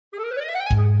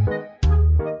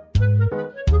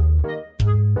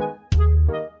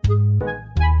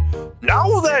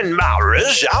then,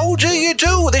 Maras, how do you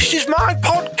do? This is my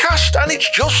podcast and it's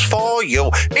just for you.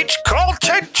 It's called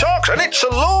TED Talks and it's a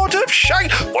load of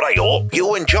shite, but I hope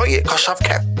you enjoy it because I've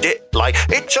kept it like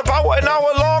it's about an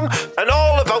hour long and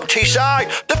all about Teesside,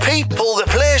 the people, the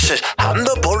places and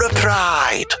the Borough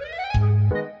Pride.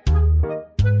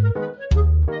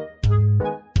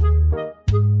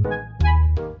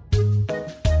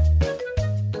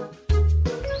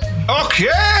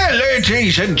 Okay,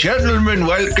 ladies and gentlemen,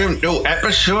 welcome to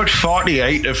episode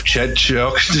 48 of TED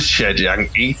Talks, the TED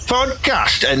Yankee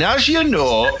podcast. And as you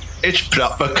know, it's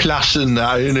proper class in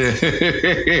that, isn't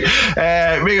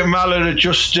it? Me and Malin are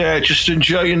just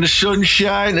enjoying the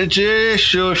sunshine today.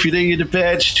 So if you hear the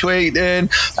birds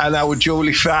tweeting and our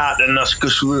Julie farting, that's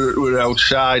because we're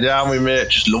outside, aren't we, mate?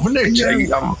 Just loving it.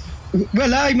 Yeah.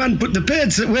 Well, aye, man, but the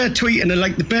birds that we're tweeting are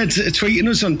like the birds that are tweeting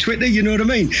us on Twitter, you know what I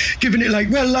mean? Giving it like,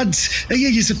 well, lads, yeah,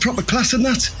 you're a proper class in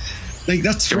that. Like,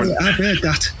 that's right, I've heard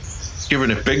that.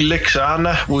 Giving it big licks, aren't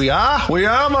they? We are,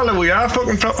 Malin, we are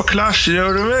fucking proper class, you know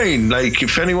what I mean? Like,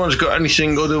 if anyone's got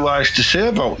anything otherwise to say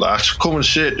about that, come and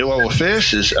say it to our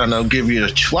faces and I'll give you a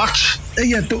twat.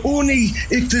 Yeah, but only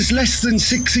if there's less than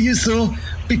 6 of you, though.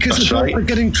 Because we're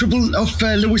getting trouble off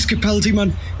Lewis Capaldi,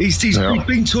 man. He's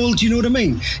been told, you know what I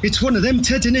mean? It's one of them,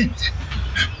 Ted, innit?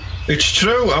 It's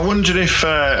true. I wonder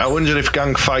if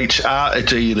gang fights are a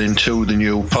deal into the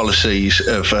new policies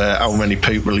of how many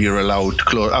people you're allowed to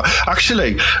close.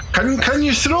 Actually, can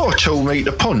you throw a 2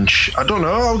 metre punch? I don't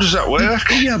know. How does that work?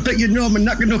 Yeah, I bet you Norman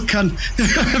Nakanuck can.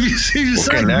 Have you seen his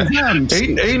hands?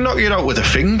 He knock you out with a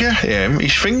finger.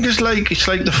 His finger's it's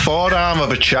like the forearm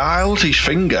of a child. His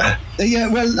finger. Yeah,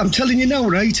 well, I'm telling you now,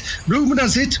 right? Rumour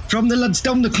has it, from the lads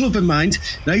down the club of mine,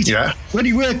 right? Yeah. When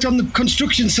he worked on the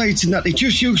construction sites and that, he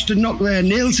just used to knock their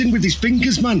nails in with his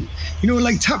fingers, man. You know,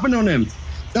 like tapping on him.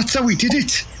 That's how he did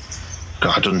it.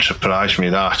 God, doesn't surprise me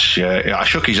that. Yeah, I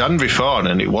shook his hand before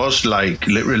and it was like,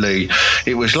 literally,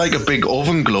 it was like a big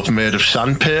oven glove made of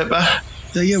sandpaper.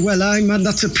 Yeah, well, aye, man,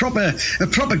 that's a proper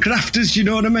grafters, you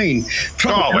know what I mean?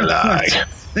 Aye.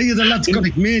 Yeah, the lad's got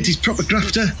it made, he's proper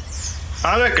grafter.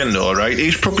 I reckon though, right,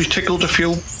 he's probably tickled a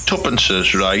few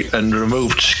tuppences, right, and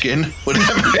removed skin with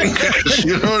everything.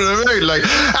 You know what I mean? Like,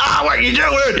 what you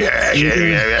doing? Yeah.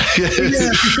 If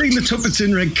you've seen the tuppence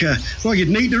in Redcar, well, you'd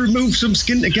need to remove some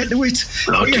skin to get to it.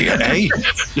 Hey,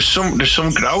 there's some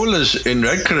growlers in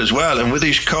Redcar as well, and with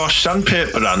these coarse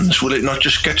sandpaper hands, will it not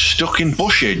just get stuck in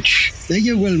bushage?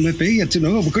 Yeah, well, maybe, I don't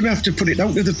know. We're going to have to put it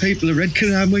out to the people of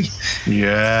Redcar, aren't we?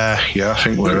 Yeah, I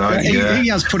think we're right, He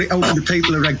has put it out to the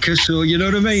people of Redcar, so you know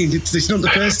what I mean? It's not the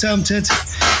first time, Ted.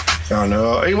 I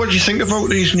know. Hey, what do you think about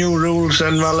these new rules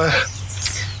then, Mala?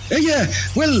 Yeah,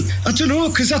 well, I don't know,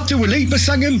 because that Dua Lipa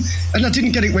sang him, and I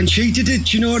didn't get it when she did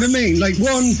it, you know what I mean? Like,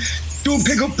 one, don't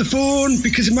pick up the phone,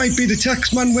 because it might be the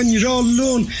tax man when you're all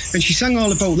alone, and she sang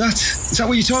all about that. Is that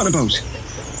what you're talking about?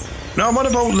 No, what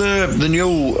about the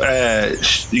new,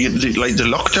 the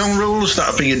lockdown rules that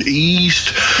are being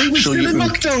eased? He was still in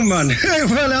lockdown, man.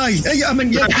 Well, I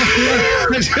mean, yeah.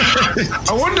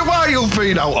 I wonder why you've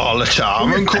been out all the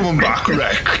time and coming back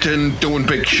wrecked and doing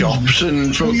big shops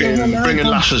and fucking bringing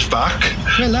lasses back.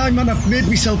 Well, I've made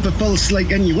myself a false,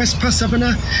 NUS pass, haven't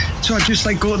I? So I just,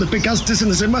 go to the big Asdas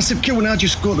and there's a massive queue and I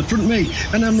just go to the front of me.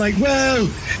 And I'm like, well,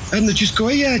 and they just go,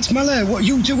 yeah, it's Mala, what are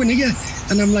you doing here?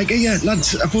 And I'm like, yeah,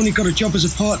 lads, I've only got a job as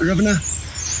a porter, haven't I?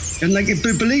 And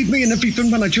believe me and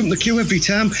everything, man, I jump the queue every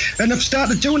time. And I've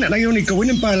started doing it and I only go in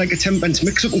and buy a 10-pence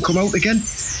mix-up and come out again.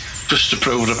 Just to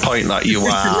prove the point that you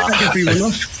are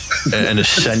an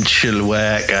essential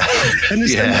worker. An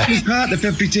essential part of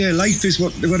everyday life is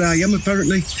what I am,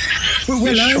 apparently.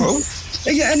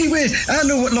 Yeah, anyway, I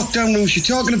know what lockdown rules you're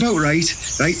talking about, right?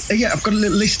 Yeah, I've got a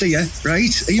little list here,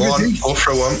 right? Are you ready? Go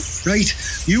for one. Right,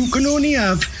 you can only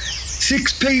have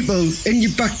 6 people in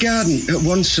your back garden at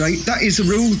once, right? That is a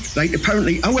rule, right,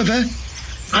 apparently. However,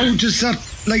 how does that,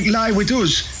 lie with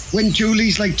us when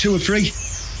Julie's 2 or 3?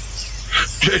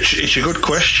 It's a good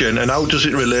question, and how does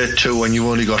it relate to when you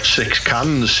only got 6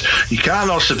 cans? You can't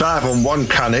all survive on 1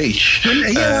 can each.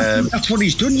 Yeah, that's what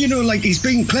he's done, he's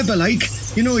been clever, he's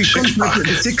gone for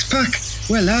the 6-pack.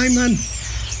 Well, man,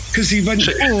 because he went,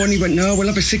 and he went, no, we'll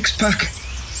have a 6-pack.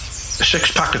 A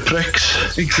 6-pack of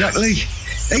pricks. Exactly.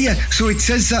 Yeah, so it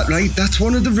says that, right? That's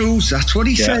one of the rules. That's what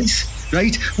he says,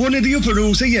 right? One of the other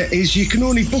rules here is you can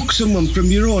only book someone from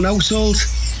your own household.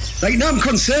 Right, now I'm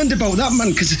concerned about that,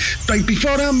 man, because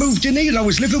before I moved in here, I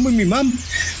was living with my mum.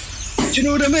 Do you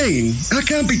know what I mean? I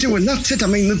can't be doing that, I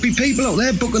mean, there'd be people out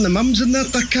there booking the mums and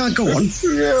that can't go on.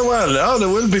 Yeah, well, no, there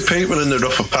will be people in the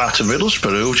rougher part of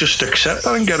Middlesbrough who just accept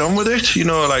that and get on with it. He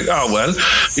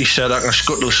said I can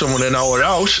scuttle someone in our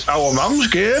house, our mum's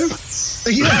game.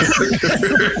 Yeah.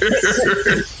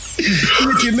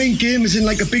 Do you mean game is in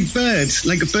like a big bird,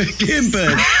 like a game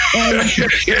bird? Or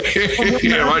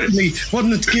one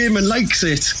that's game and likes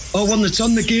it, or one that's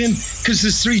on the game? Because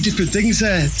there's three different things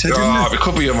there. Ted, it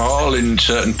could be them all in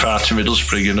certain parts of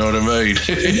Middlesbrough, you know what I mean?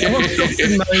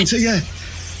 Yeah.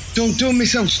 Don't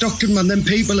miss out Stockton, man. Them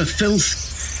people are filth.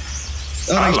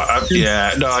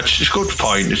 It's a good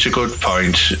point. It's a good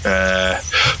point.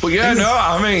 But yeah, no,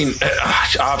 I mean,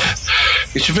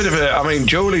 it's a bit of a. I mean,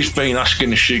 Julie's been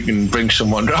asking if she can bring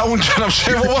someone round, and I'm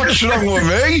saying, well, what's wrong with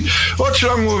me? What's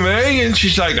wrong with me? And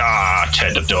she's like,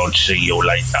 Ted, I don't see you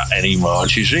like that anymore.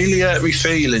 And she's really hurt my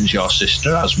feelings, your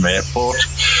sister has, mate. But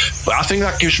I think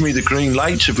that gives me the green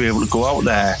light to be able to go out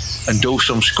there and do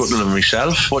some scuttling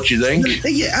myself. What do you think?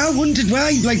 Yeah, I wondered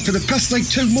why, like, for the past,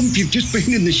 2 months, you've just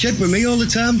been in the shed with me all the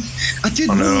time. I did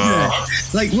wonder,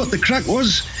 what the crack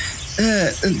was.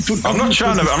 I'm not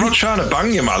trying to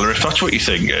bang you, Malla, if that's what you're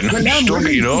thinking. Well, just don't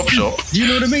get your hopes up. Do you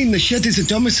know what I mean? The shed is a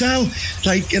domicile.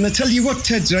 And I tell you what,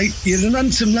 Ted, right? You're an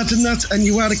handsome lad and that, and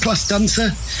you are a class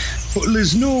dancer. But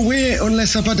there's no way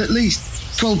unless I've had at least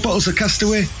 12 bottles of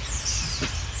Castaway.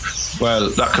 Well,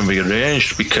 that can be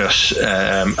arranged because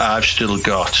I've still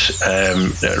got,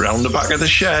 around the back of the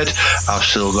shed, I've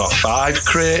still got 5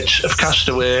 crates of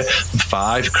Castaway and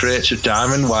 5 crates of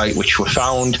Diamond White, which were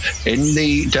found in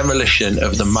the demolition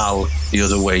of the Mall the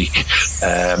other week.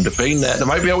 They've been there, they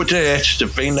might be out of date,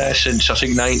 they've been there since, I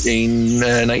think,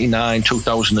 1999,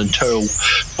 2002.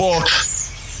 But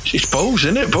it's booze,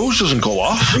 isn't it? Booze doesn't go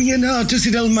off. You know, does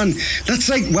it, old man? That's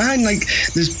like wine. Like,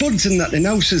 there's buds in that in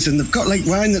houses, and they've got like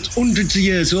wine that's hundreds of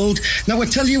years old. Now, I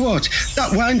tell you what,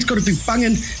 that wine's got to be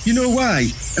banging. You know why?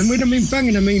 And when I mean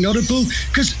banging, I mean audible.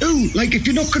 Because, if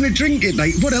you're not going to drink it,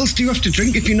 what else do you have to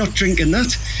drink if you're not drinking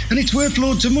that? And it's worth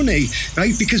loads of money,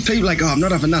 right? Because people are like, I'm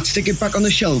not having that, stick it back on the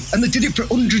shelf. And they did it for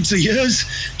hundreds of years.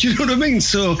 Do you know what I mean?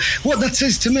 So what that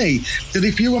says to me, that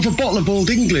if you have a bottle of Old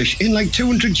English, in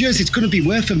 200 years, it's going to be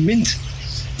worth a mint.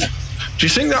 Do you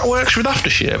think that works with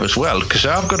aftershave as well? Because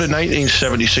I've got a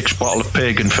 1976 bottle of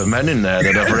Pagan for Men in there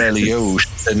that I've rarely used,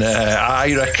 and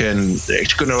I reckon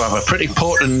it's going to have a pretty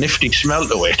potent, nifty smell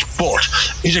to it. But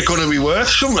is it going to be worth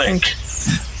something?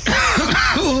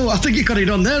 I think you got it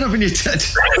on there, haven't you, Ted?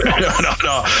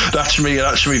 No. That's me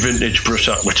vintage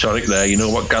Brussac with tonic there. You know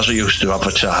what Gazza used to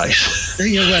advertise.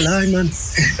 Yeah, well, aye, man.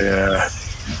 Yeah.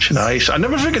 It's nice. I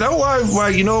never figured out why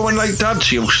when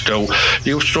dads used to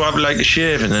have a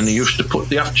shave and then they used to put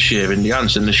the aftershave in the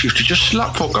hands and they used to just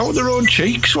slap fuck out their own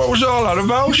cheeks. What was all that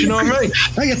about? You know what I mean?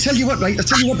 Hey, I tell you what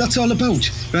that's all about,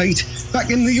 right?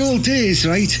 Back in the old days,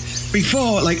 right?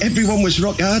 Before, everyone was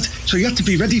rock hard, so you had to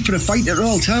be ready for a fight at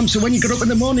all times. So when you got up in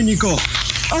the morning, you go,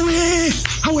 away!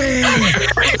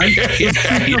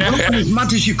 As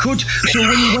mad as you could. So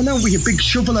when you went out with your big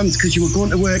shovel hands because you were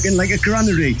going to work in a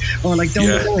granary or down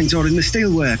the lines or in the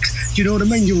steelworks, do you know what I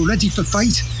mean? You were ready for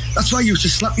fight. That's why you used to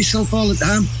slap yourself all the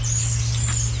time.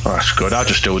 Oh, that's good. I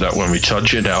just do that when we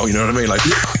touch you now. You know what I mean? Yeah.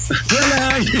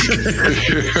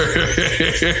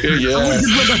 I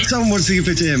wondered what that sound was the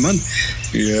other day, man.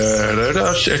 Yeah,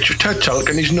 that's Ted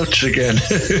talking his nuts again.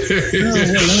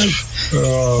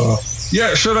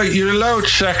 Yeah, so you're allowed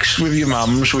sex with your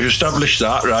mums. We've established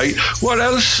that, right? What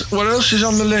else is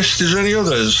on the list? Is there any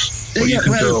others?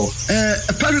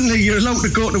 Apparently you're allowed to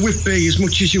go to Whitby as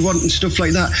much as you want and stuff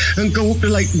like that, and go up to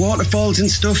waterfalls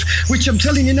and stuff, which I'm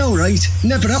telling you now, right,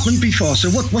 never happened before. So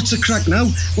what's the crack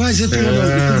now? Why is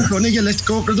everyone going, let's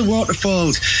go up to the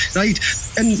waterfalls, right?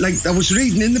 And I was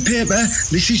reading in the paper,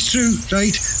 this is true,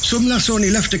 right? Some lass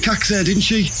only left a cack there, didn't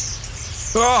she?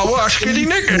 Oh, what, skiddy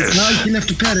knickers? No, she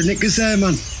left a pair of knickers there,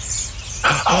 man.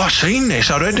 Oh, I've seen this.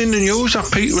 I read in the news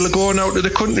that people are going out to the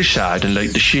countryside and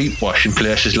the sheep washing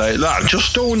places like that and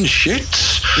just doing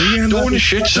shits.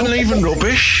 And leaving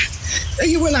rubbish.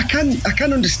 Well, I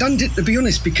can understand it, to be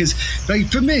honest, because,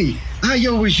 for me, I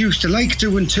always used to like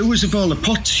doing tours of all the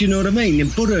pots, you know what I mean, in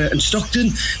Borough and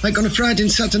Stockton. On a Friday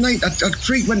and Saturday night, I'd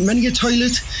frequent many a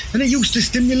toilet, and it used to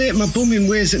stimulate my bum in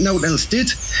ways that no one else did.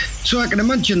 So I can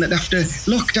imagine that after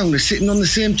lockdown, they're sitting on the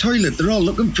same toilet. They're all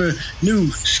looking for new,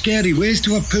 scary ways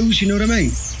to have poos, you know what I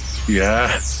mean?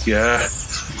 Yeah.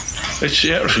 It's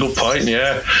a good point,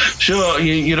 yeah. So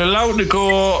you're allowed to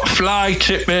go fly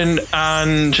tipping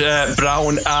and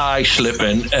brown eye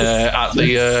slipping at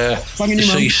the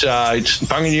seaside.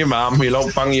 Banging your mum. You're allowed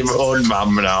to bang your own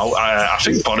mum now. I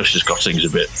think Boris has got things a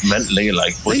bit mentally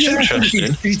but it's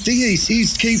interesting.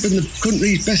 He's keeping the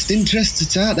country's best interests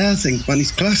at heart, I think, man.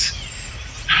 He's class.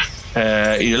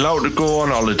 You're allowed to go on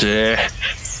holiday.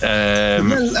 Are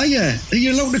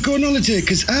you allowed to go on holiday?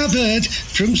 Because I've heard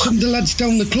from some of the lads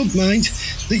down the club, mind,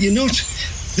 that you're not.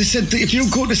 They said that if you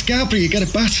go to Scarborough, you get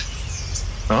a bat.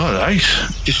 All right.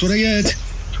 Just what I heard.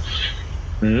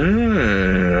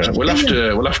 We'll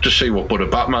have to see what Buddha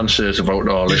Batman says about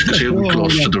all this, because he'll be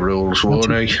close to the rules,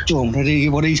 won't he? Don't worry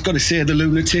what he's got to say, the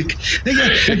lunatic.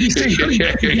 Have you seen?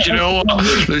 You know what?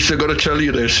 Listen, I've got to tell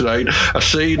you this, right? I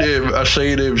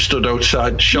seen him stood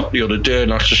outside the shop the other day,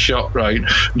 and that's the shop, right?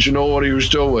 And do you know what he was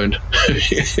doing?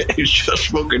 He's just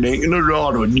fucking eating a raw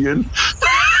onion.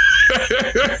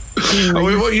 I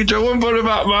mean, what are you doing, Buddha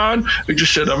Batman? He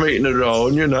just said, I'm eating a raw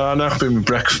onion and I'm having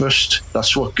breakfast.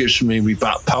 That's what gives me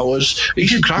bat powers.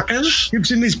 Eat crackers.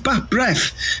 Gives him his bat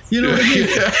breath. You know what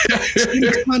I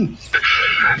mean? Man.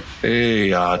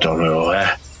 Hey, I don't know.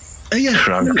 I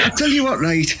tell you what,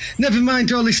 right? Never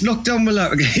mind all this lockdown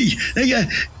malarkey.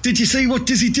 Did you see what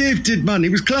Dizzy Dave did, man?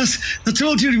 It was class. I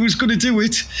told you he was going to do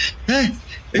it.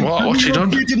 What's he done?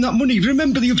 We paid him that money.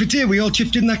 Remember the other day we all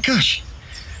chipped in that cash?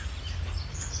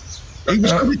 He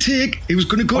was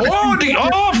going to go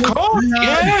of course,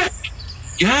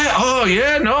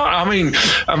 yeah. No, I mean,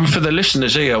 for the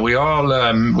listeners here, we all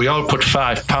put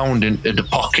 £5 into the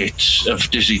pockets of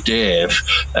Dizzy Dave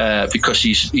because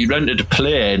he rented a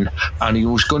plane and he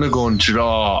was going to go and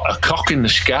draw a cock in the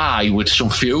sky with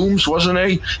some fumes, wasn't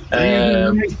he?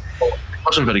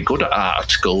 Wasn't very good at art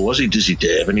at school, was he, Dizzy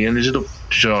Dave? And he ended up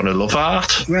drawing a love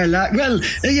art. Well, I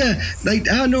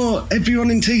know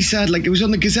everyone in Teesside, like it was on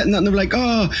the Gazette and that, and they were like,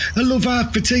 oh, I love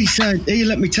art for Teesside. Here,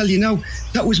 let me tell you now,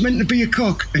 that was meant to be a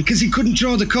cock, and because he couldn't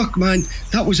draw the cock, man,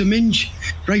 that was a minge,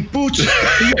 right? But he'd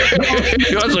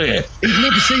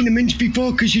never seen a minge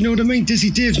before, because you know what I mean,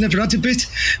 Dizzy Dave's never had a bit.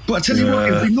 But I tell you what,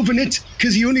 he'll be loving it,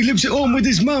 because he only lives at home with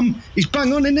his mum. He's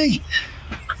bang on, isn't he?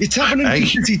 It's happening to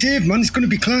Dizzy Dave, man. It's going to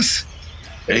be class.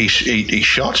 He's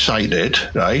short-sighted,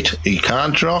 right? He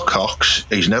can't draw cocks.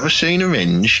 He's never seen a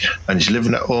minge, and he's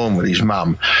living at home with his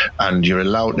mum. And you're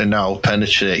allowed to now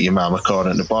penetrate your mum,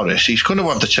 according to Boris. He's going to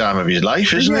have the time of his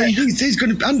life, isn't he? He's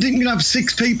going to, and he'll have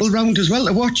 6 people round as well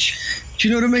to watch. Do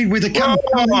you know what I mean? With a camera.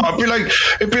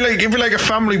 It'd be like a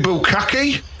family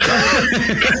bukkake.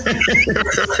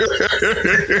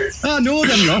 I know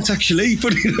them not actually,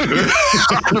 but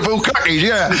the bukkakes,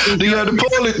 yeah.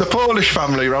 The Polish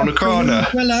family round the corner.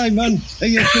 Well, aye, man.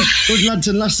 Good lads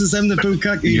and lasses, them the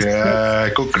bukkakes. Yeah,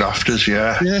 good grafters,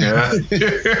 yeah.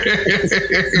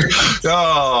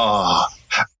 Oh.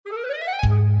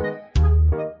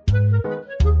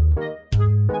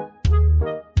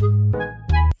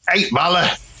 Hey,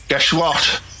 Mala, guess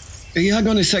what? Hang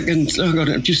on a second.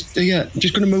 I'm just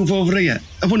going to move over here.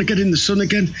 I want to get in the sun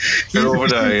again. Get over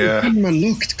there, yeah. Man,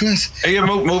 look, it's class. Hey,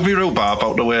 move your rhubarb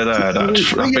out the way there.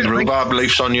 That's big rhubarb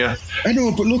leaves on you. I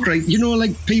know, but look, right, you know,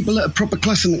 like people that are proper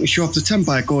class and that can show off the tan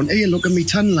by going, hey, look at me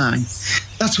tan line.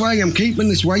 That's why I'm keeping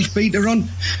this wife beater on.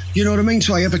 You know what I mean?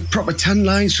 So I have a proper tan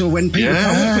line, so when people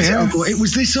I'll go, it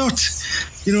was this hot.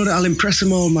 You know, that'll impress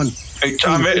them all, man.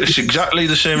 It's exactly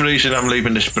the same reason I'm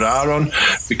leaving this bra on,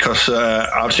 because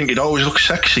I think it always looks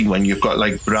sexy when you've got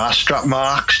like bra strap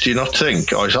marks. Do you not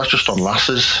think? Or is that just on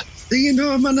lasses? You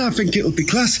know, man, I think it'll be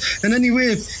class. And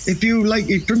anyway, if you like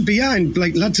it from behind,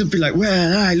 like lads will be like,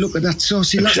 well, look at that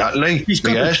saucy lad. Exactly. He's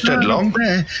got the dead long.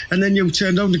 There. And then you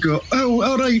turn down to go, oh,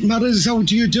 all right, Matters, how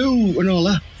do you do? And all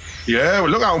that. Yeah, well,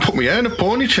 look, I'll put my hair in a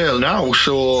ponytail now,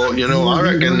 so, you know, I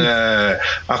reckon I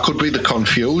could be the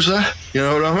confuser, you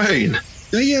know what I mean?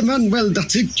 Yeah, man, well,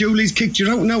 that's it. Julie's kicked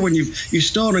you out now when you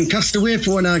store and cast away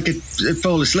for when I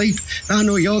fall asleep. I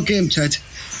know your game, Ted.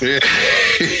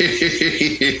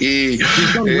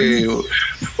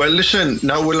 Well, listen,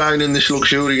 now we're lying in this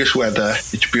luxurious weather.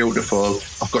 It's beautiful.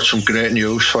 I've got some great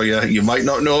news for you. You might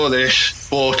not know this,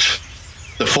 but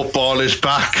the football is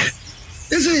back.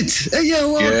 Is it?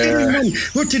 Man.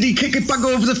 What, did he kick it back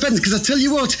over the fence? Because I tell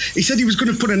you what, he said he was going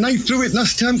to put a knife through it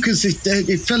last time because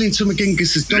it fell into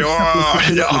McGingus's dog. No,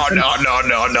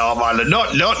 man.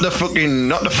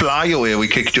 Not the flyaway we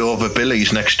kicked over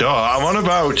Billy's next door. I'm on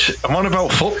about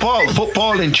football.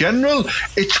 Football in general.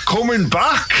 It's coming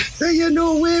back.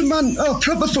 No way, man. Oh,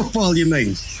 proper football, you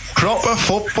mean? Proper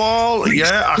football?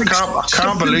 Yeah, I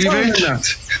can't believe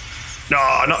it. No,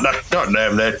 not them.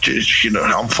 They're just,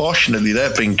 unfortunately,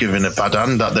 they've been given a bad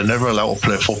hand that they're never allowed to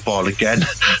play football again.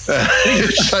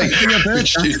 It's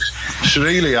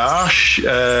really harsh.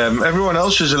 Everyone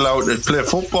else is allowed to play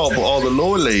football, but all the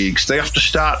lower leagues, they have to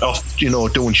start off,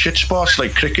 doing shit sports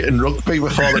like cricket and rugby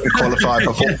before they can qualify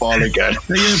for football again.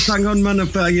 Bang on, man.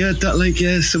 I've heard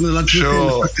that, some of the lads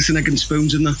were practicing egg and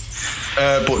spoons in there.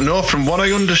 But no, from what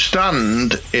I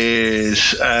understand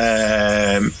is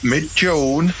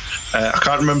mid-June. I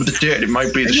can't remember the date. It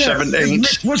might be the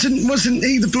 17th. Wasn't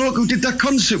he the bloke who did that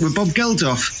concert with Bob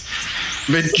Geldof?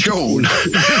 Mid-June.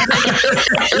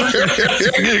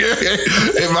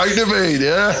 It might have been,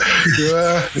 yeah.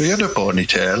 He had a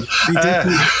ponytail.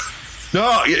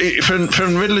 No, from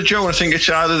middle of June, I think it's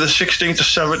either the 16th or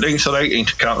 17th or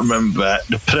 18th, I can't remember.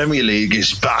 The Premier League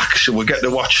is back, so we get to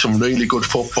watch some really good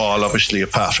football, obviously,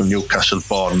 apart from Newcastle,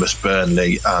 Bournemouth,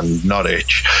 Burnley and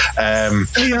Norwich. And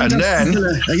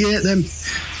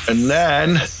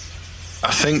then I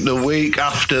think the week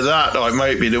after that, or it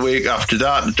might be the week after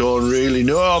that, I don't really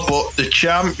know, but the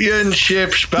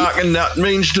Championship's back, and that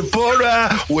means the Borough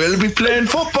will be playing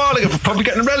football. They're probably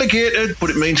getting relegated,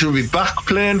 but it means we'll be back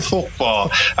playing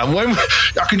football. And when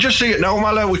I can just see it now,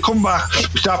 Mala, we come back,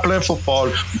 we start playing football,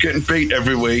 we're getting beat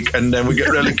every week, and then we get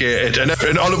relegated, and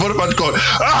all the other fans going,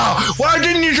 why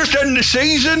didn't you just end the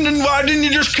season, and why didn't you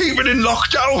just keep it in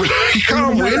lockdown? You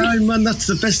can't win. Man, that's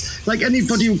the best. Like,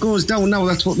 anybody who goes down now,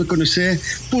 that's what they're going to say.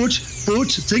 But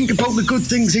think about the good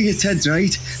things here, Ted,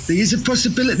 right? There is a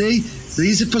possibility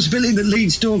that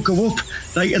Leeds don't go up,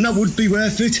 like, and that would be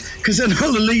worth it, because then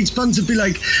all the Leeds fans would be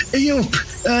like, hey up,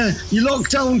 you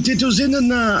lockdown did us in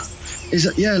and that. Is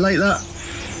it, yeah, like that.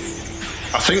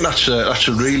 I think that's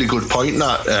a really good point,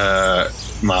 that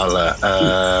Marla,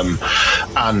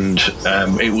 and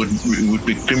it would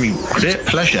be give me great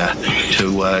pleasure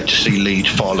to see Leeds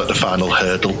fall at the final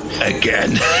hurdle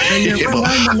again. But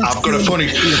I've got a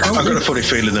funny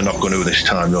feeling they're not going to this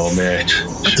time, though, mate.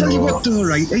 I tell you what, though,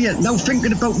 right? Yeah, now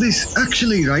thinking about this,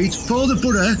 actually, right, for the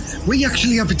Borough, we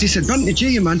actually have a disadvantage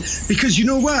here, man, because you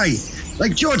know why?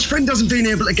 Like, George Friend hasn't been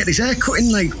able to get his hair cut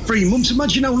in like 3 months.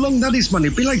 Imagine how long that is, man.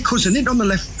 It'd be like cousin it on the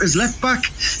left, his left back.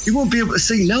 He won't be able to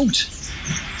see out.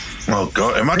 Oh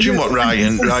God! Imagine what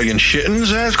Ryan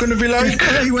Shitten's hair is going to be like.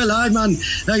 Man,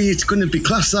 it's going to be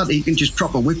class. That he can just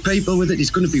proper whip people with it. It's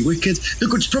going to be wicked. They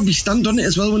could probably stand on it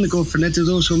as well when they go for Ned,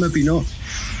 though. So maybe not.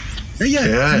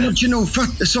 And what do you know? Fat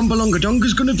Sombalonga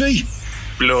Donga's going to be.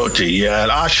 Bloody hell!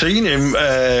 I seen him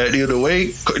the other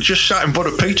week. Just sat and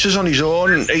buttered pizzas on his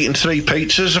own, eating 3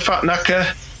 pizzas. A fat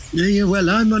knacker.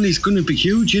 Man, he's going to be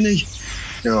huge, isn't he?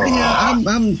 Oh. Yeah,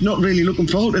 I'm not really looking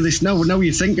forward to this now. Now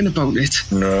you're thinking about it.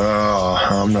 No,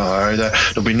 I'm not either.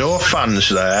 There'll be no fans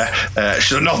there,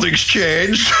 so nothing's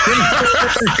changed.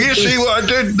 You see what I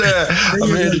did there? I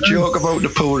made a joke about the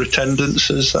poor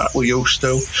attendances that we used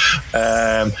to.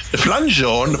 The flange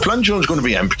zone's going to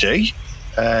be empty.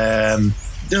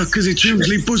 Yeah, because it's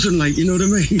usually buzzing, like, you know what I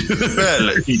mean?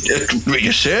 Well,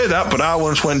 you say that, but I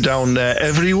once went down there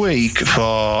every week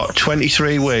for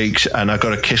 23 weeks, and I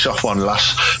got a kiss off one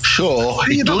last. So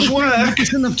it does work.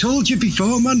 I've told you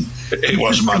before, man. It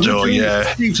was Maddo,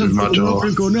 yeah. It was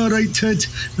Maddo. Going, all right, Ted.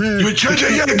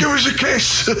 Ted, give us a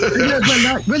kiss.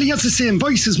 Well, he has the same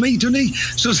voice as me, doesn't he?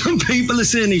 So some people are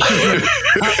saying he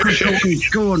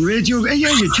should go on radio. Hey,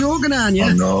 yeah, you're joking, aren't you?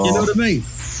 Oh, no. You know what I mean?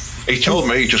 He told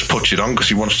me he just puts it on because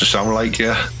he wants to sound like you.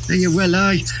 Yeah, they have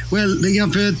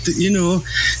heard that, you know,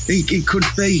 he could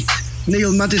be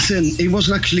Neil Madison. He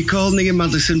wasn't actually called Neil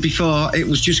Madison before. It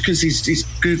was just because he's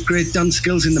great dance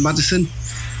skills in the Madison.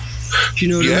 Do you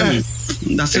know what I mean?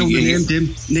 That's how they named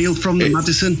him. Neil from the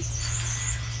Madison.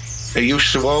 He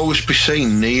used to always be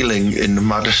seen kneeling in the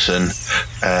Madison,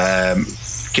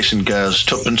 kissing girls'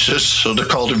 tuppences, so they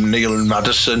called him Neil and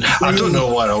Madison. I don't know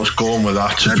where I was going with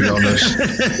that, to be honest.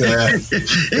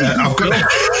 I've got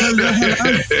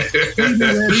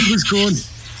where he was going.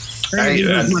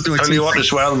 Tell you what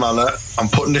as well, Mala, I'm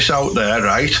putting this out there,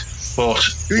 right? But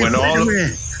when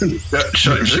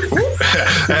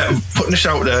putting this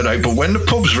out there, right? But when the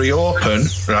pubs reopen,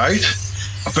 right?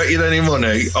 I bet you any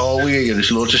money, all we hear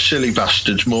is loads of silly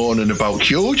bastards moaning about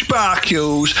huge bar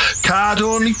queues,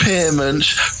 card-only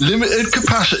payments, limited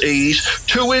capacities,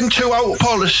 2-in, 2-out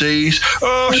policies,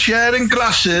 sharing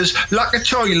glasses, lack of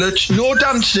toilets, no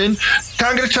dancing,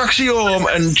 can't get a taxi home,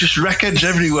 and just wreckheads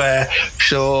everywhere.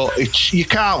 So you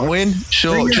can't win,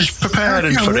 so just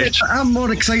preparing for it. I'm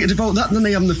more excited about that than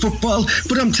I am the football,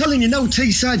 but I'm telling you now,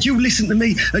 Teesside, you listen to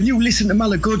me and you listen to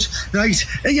Malagood, right?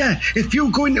 If you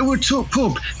go into a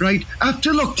pub, right,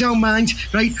 after lockdown, mind,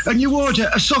 right, and you order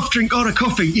a soft drink or a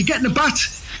coffee, you're getting a bat.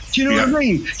 Do you know what I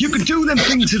mean? You can do them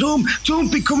things at home.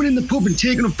 Don't be coming in the pub and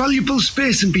taking up valuable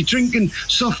space and be drinking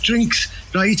soft drinks,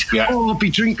 right? Yeah. Or be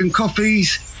drinking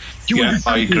coffees.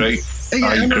 I agree.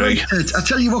 I agree. I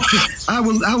tell you what, I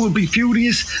will be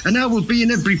furious, and I will be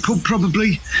in every pub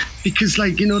probably, because,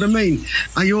 like, you know what I mean,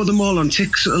 I owe them all on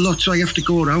ticks a lot, so I have to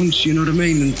go around, you know what I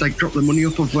mean, and like drop the money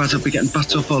up, otherwise I'll be getting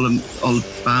battered off all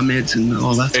barmaids and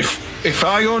all that. If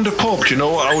I owned a pub, do you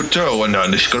know what I would do? And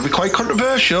this is going to be quite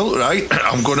controversial, right?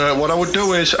 What I would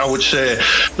do is I would say,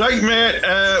 right, mate,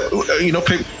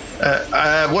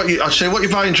 I'd say what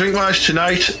you're buying drink-wise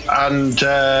tonight, and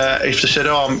if they said,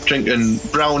 "Oh, I'm drinking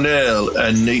brown ale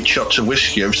and 8 shots of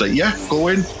whiskey," I was like, "Yeah, go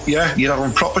in. Yeah, you're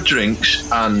having proper drinks,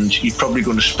 and you're probably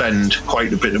going to spend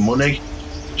quite a bit of money."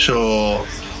 So.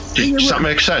 Does that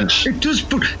make sense? It does,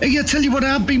 but I tell you what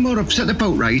I'd be more upset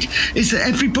about, right, is that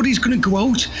everybody's going to go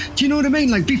out. Do you know what I mean?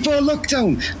 Like, before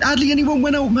lockdown, hardly anyone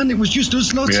went out, man. It was just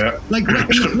us lot. Yeah. Like,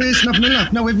 wrecking the place and having a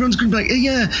laugh. Now everyone's going to be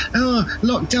like,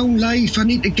 lockdown life, I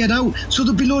need to get out. So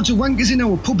there'll be loads of wankers in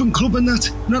our pub and club and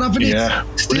that, not having it. Yeah.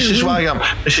 This is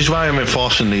why I'm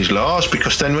enforcing these laws,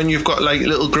 because then when you've got, like,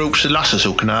 little groups of lasses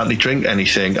who can hardly drink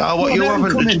anything, what you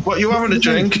having to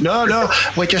drink? No,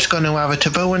 we're just going to have a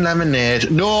taboo and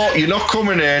lemonade. No, you're not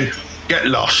coming in. Get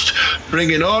lost.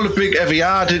 Bring in all the big, heavy,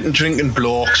 hard-hitting drinking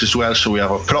blokes as well, so we have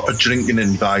a proper drinking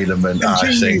environment,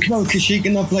 I think. Well, because she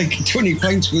can have like 20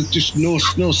 pints with just no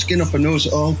skin up her nose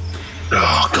at all.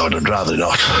 Oh God, I'd rather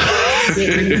not.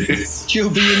 She'll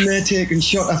be in there taking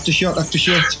shot after shot after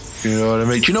shot. You know what I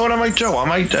mean? Do you know what I might do? I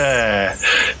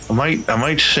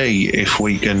might see if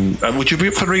we can. Would you be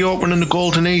up for reopening the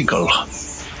Golden Eagle?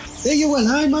 Yeah, you will,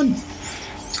 hi man.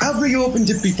 I've reopened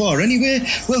it before anyway.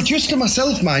 Well, just to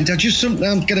myself, mind. I just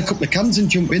sometimes get a couple of cans and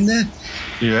jump in there.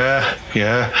 Yeah.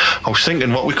 I was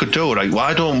thinking what we could do, right?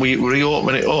 Why don't we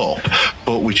reopen it up,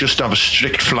 but we just have a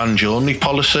strict flange-only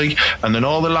policy, and then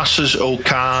all the lasses who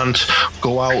can't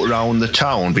go out around the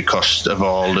town because of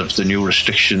all of the new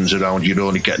restrictions around you're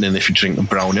only getting in if you're drinking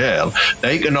brown ale,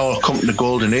 they can all come to the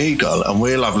Golden Eagle, and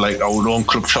we'll have like our own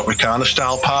Club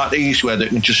Tropicana-style parties where they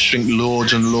can just drink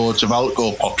loads and loads of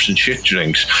alcohol pops and shit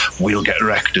drinks. We'll get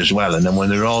wrecked as well, and then when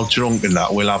they're all drunk and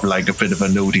that, we'll have like a bit of a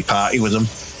nudie party with them.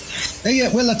 Yeah,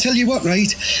 well, I tell you what, right,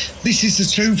 this is the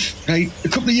truth, right? A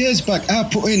couple of years back, I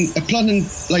put in a planning,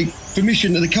 like,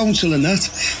 permission to the council and that,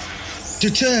 to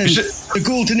turn the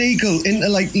Golden Eagle into,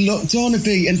 like,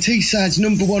 Dornaby and Teesside's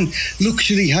 #1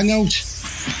 luxury hangout.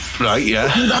 Right, yeah.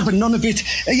 Not having none of it.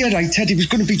 Yeah, right, Ted, it was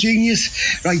going to be genius.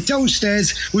 Right,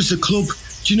 downstairs was the club,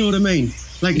 do you know what I mean?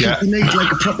 Like, you need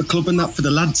like a proper club and that for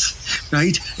the lads,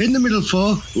 right? In the middle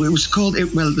floor, it was called,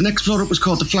 the next floor up was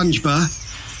called the Flange Bar.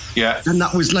 Yeah. And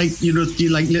that was like, you know, the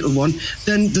like little one.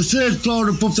 Then the third floor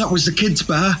above that was the kids'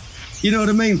 bar. You know what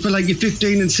I mean? For like your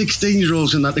 15 and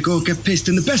 16-year-olds and that, to go get pissed.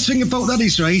 And the best thing about that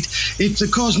is, right, if they're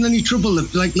causing any trouble,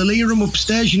 like they'll hear them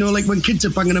upstairs, you know, like when kids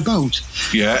are banging about.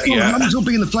 Yeah. Mums will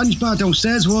be in the Flange Bar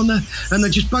downstairs, won't they? And they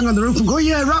just bang on the roof and go,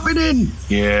 yeah, wrap it in.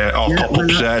 Yeah, I'll pop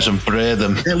upstairs and bray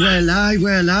them. Well,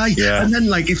 aye. Yeah. And then,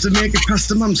 like, if they make it past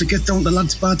the mums, they get down to the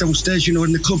lads' bar downstairs, you know,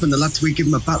 in the club, and the lads, we give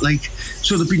them a bat, like,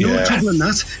 so there'll be no trouble in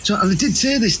that. So, and I did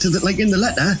say this to the, like, in the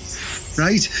letter,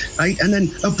 right, and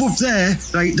then above there,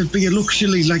 right, there'd be a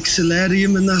luxury, like,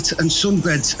 solarium and that, and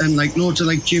sunbeds, and, like, loads of,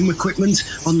 like, gym equipment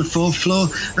on the 4th floor,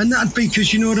 and that'd be,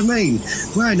 because, you know what I mean,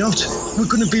 why not? We're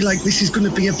going to be like, this is going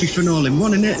to be everything all in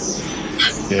one, innit?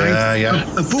 Yeah, right? yeah.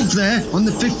 Above there, on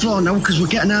the 5th floor now, because we're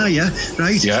getting higher,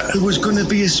 right, there was going to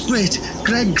be a split,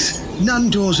 Greg's,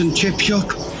 Nando's and Chip Shop.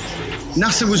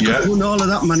 NASA was going to run all of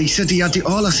that, man. He said he had it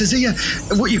all. I says, here,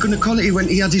 what are you going to call it? He went,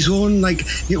 he had his own, like,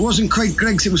 it wasn't quite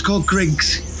Greg's, it was called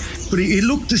Griggs. But he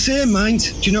looked the same,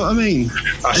 mind. Do you know what I mean?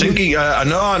 I think I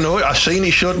know. I seen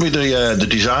he showed me the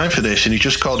design for this, and he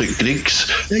just called it Griggs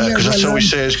because that's how he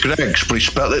says Greg's, but he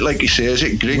spelled it like he says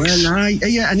it, Griggs. Well,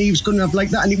 and he was going to have like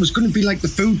that, and it was going to be like the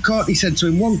food court. He said so.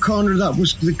 In one corner of that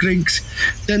was the Griggs.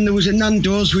 Then there was a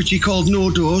Nando's, which he called No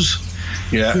Doors.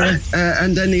 Yeah.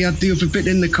 And then he had the other bit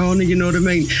in the corner, you know what I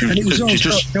mean? And it was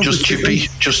just Chippy.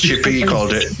 Just Chippy, he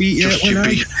called it. Just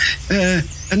Chippy.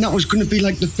 And that was going to be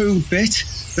like the food bit,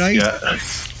 right? Yeah.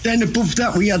 Then above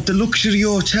that, we had the luxury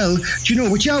hotel, do you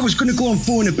know, which I was going to go and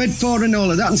phone a bed for and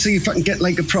all of that and see if I can get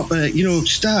like a proper, you know,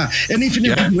 star. And if it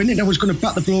didn't win it, I was going to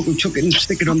bat the bloke who took it and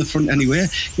stick it on the front anyway,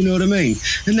 you know what I mean?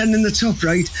 And then in the top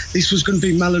right, this was going to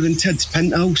be Mallard and Ted's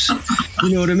penthouse, you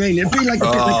know what I mean? It'd be like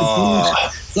a bit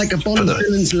like a Bond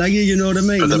villain's lair, you know what I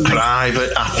mean? For the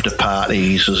private after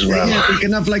parties as well. Yeah, we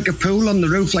can have like a pool on the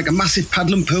roof, like a massive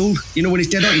paddling pool. You know, when he's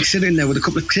dead out, he's sitting there with a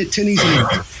couple of tinnies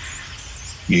in it.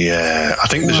 Yeah, I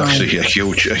think there's actually a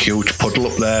huge puddle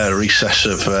up there, a recess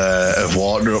of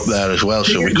water up there as well.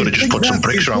 So we could have just put some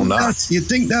bricks around that. You'd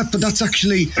think that, but that's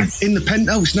actually in the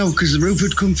penthouse now because the roof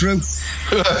had come through.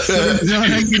 So,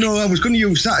 you know, I was going to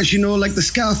use that as, you know, like the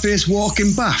Scarface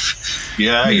walk-in bath.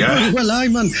 Yeah. Well, aye,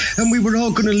 man. And we were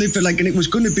all going to live it, like, and it was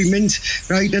going to be mint,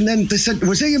 right? And then they said,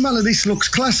 hey, Mala, this looks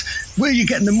class. Where are you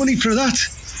getting the money for that?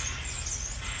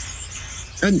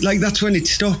 And, like, that's when it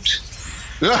stopped.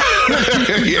 Yeah.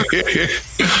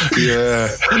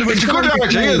 It's a good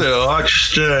idea, though.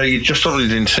 You just probably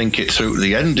didn't think it through to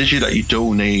the end, did you? That you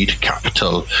do need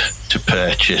capital to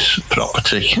purchase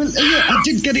property. Well, yeah, I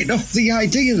did get it off the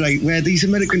idea, right, where these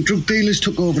American drug dealers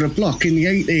took over a block in the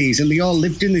 80s and they all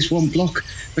lived in this one block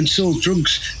and sold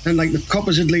drugs, and like the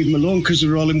coppers would leave them alone because they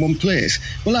were all in one place.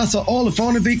 Well, I thought all of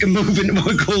Hornaby can move into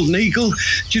a Golden Eagle.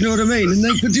 Do you know what I mean? And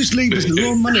they could just leave us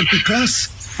alone, man. It'd be class.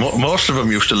 Most of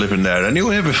them used to live in there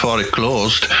anyway before it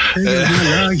closed. Yeah,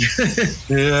 no,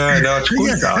 it's good.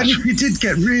 Yeah, and if you did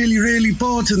get really, really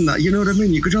bored in that, you know what I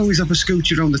mean? You could always have a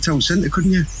scooch around the town centre,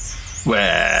 couldn't you?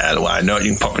 Well, why not?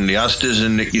 You can pop in the Asda's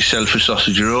and nick yourself a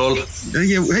sausage roll.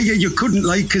 You couldn't,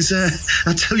 like, because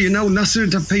I tell you now, Nasser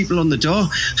would have people on the door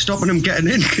stopping him getting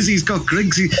in because he's got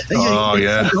Griggs. All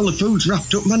the food's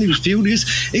wrapped up, man. He was furious.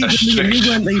 Even we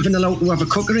weren't even allowed to have a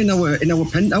cooker in our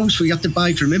penthouse. We had to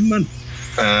buy from him, man.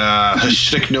 A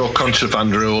strict no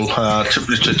contraband rule.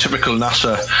 It's a typical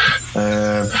Nasser.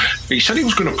 He said he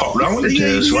was going to pop round with it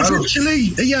as well.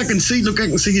 Actually, I can see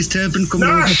his turban coming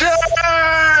over. Nasser!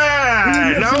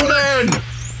 Now then!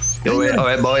 All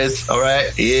right, boys. All right.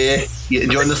 Yeah. You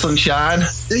enjoying the sunshine?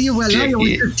 Well, I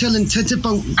was telling Ted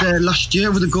about last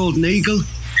year with the Golden Eagle.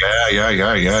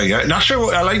 Yeah. Nasser,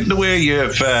 I like the way you're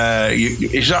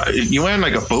wearing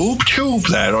like a boob tube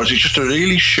there, or is it just a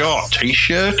really short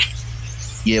t-shirt?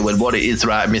 Yeah, well, what it is,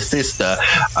 right, my sister,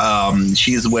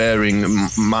 she's wearing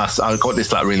I got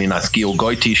this like really nice Gil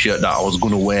Goy t-shirt that I was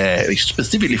going to wear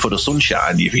specifically for the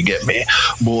sunshine, if you get me,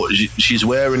 but she's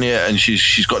wearing it and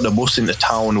she's got the bus into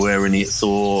town wearing it, so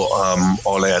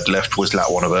all I had left was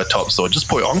like one of her tops, so I just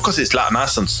put it on because it's like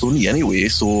nice and sunny anyway,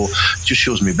 so it just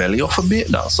shows me belly off a bit,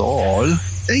 that's all.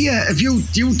 Yeah, if you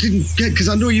didn't get, because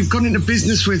I know you've gone into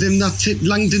business with him, that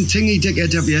Langdon Tingy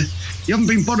dickhead, have you? You haven't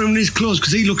been bothering his clothes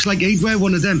because he looks like he'd wear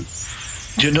one of them.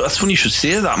 Do you know, that's funny you should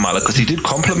say that, Mala, because he did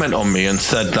compliment on me and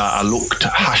said that I looked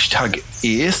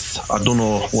 #ace. I don't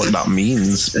know what that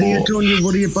means. But don't you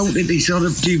worry about it. He sort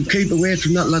of, you keep away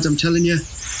from that lad, I'm telling you.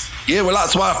 Yeah, well,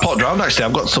 that's why I popped round. Actually,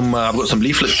 I've got some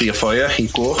leaflets here for you. Here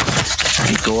you go.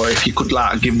 If you could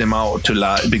like give them out to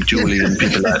like Big Julie and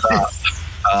people like that.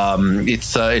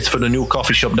 It's for the new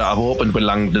coffee shop that I've opened with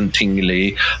Langdon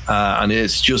Tingley, and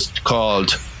it's just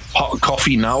called Hot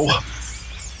Coffee Now.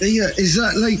 Is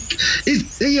that like?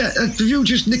 Have you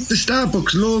just nicked the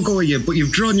Starbucks logo here, but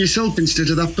you've drawn yourself instead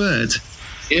of that bird?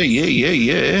 Yeah.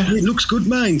 It looks good,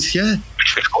 mind. Yeah.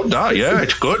 It's good, that. Yeah,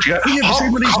 it's good. Yeah. You see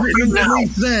what he's written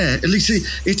underneath there? At least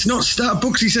it's not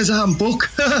Starbucks. He says I'm book.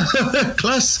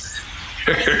 Class.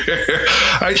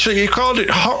 So you called it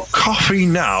Hot Coffee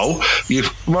Now.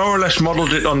 You've more or less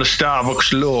modelled it on the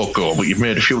Starbucks logo, but you've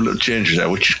made a few little changes there,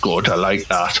 which is good. I like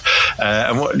that.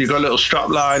 And what you got a little strap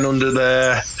line under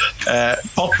there.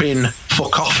 Pop in for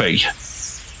coffee.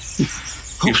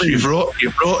 You've wrote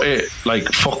it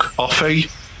like fuck offie.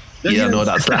 Yeah, no,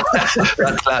 that's like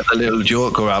the little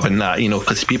joke we're having, that, you know,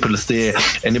 because people say,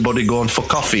 anybody going for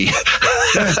coffee?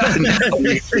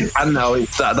 And now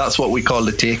it's that's what we call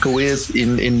the takeaways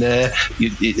in there.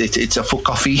 It's a for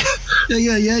coffee.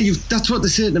 Yeah. That's what they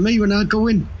say to me when I go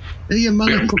in. Hey,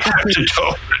 man,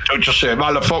 don't just say,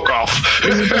 man, fuck off.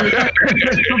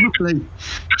 Probably.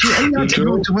 He had to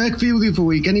go to work for you the other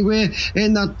week anyway.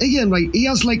 And that, right, he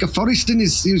has like a forest in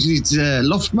his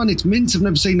loft, man. It's mint. I've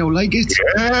never seen no like it.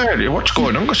 Yeah, what's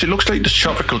going on? Because it looks like there's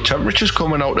tropical temperatures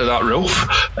coming out of that roof.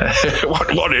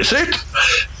 What is it?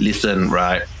 Listen,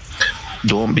 right,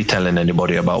 don't be telling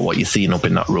anybody about what you're seeing up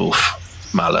in that roof,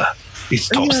 Mala. It's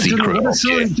top secret. I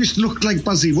saw it just looked like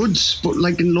Buzzy Woods, but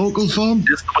like in local form.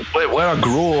 Where I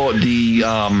grow the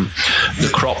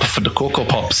crop for the Cocoa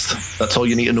Pops. That's all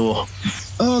you need to know.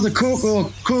 Oh, the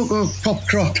Cocoa Pop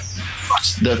crop.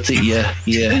 That's it, yeah.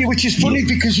 Which is funny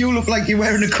because you look like you're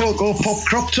wearing a Cocoa Pop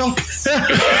crop top.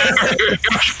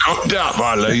 Got that,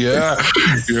 Marla, yeah.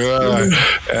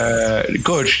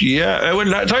 Good, yeah.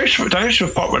 Well, thanks for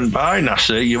popping by,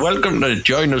 Nasser. You're welcome to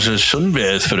join us as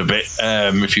sunbathe for a bit,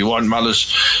 if you want.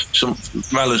 Mala's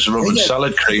rubbing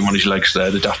salad cream on his legs there,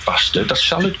 the daft bastard. That's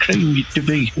salad cream to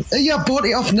be. Yeah, I bought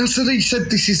it off Nasser. He said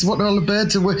this is what all the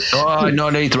birds are with. Oh, no,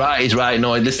 he's right.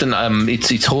 No, listen,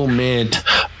 it's homemade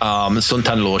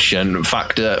suntan lotion,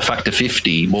 factor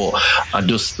 50, but I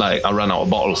ran out of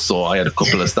bottles, so I had a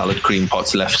couple of salad cream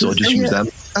pots left, so I just used them.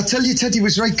 I tell you, Teddy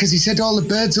was right, because he said all the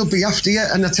birds will be after you,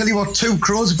 and I tell you what, 2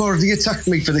 crows have already attacked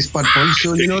me for this bad boy,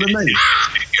 so you know what I mean?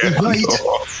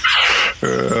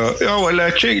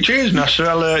 Right. Cheers, Nasser.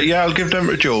 I'll give them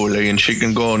to Jolie, and she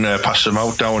can go and pass them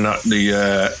out down at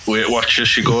the Weight Watchers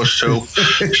she goes to.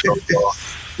 So,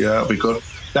 yeah, that'll be good.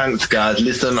 Thanks, guys.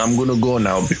 Listen, I'm going to go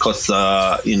now because,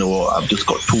 I've just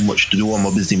got too much to do. I'm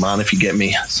a busy man, if you get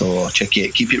me. So check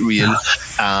it, keep it real,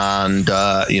 and,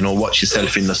 watch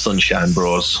yourself in the sunshine,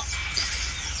 bros.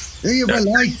 Yeah, well,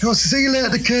 I'll see you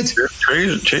later, kid.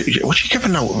 What's he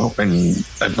giving out fucking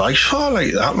advice for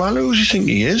like that, man? Who do you think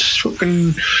he is?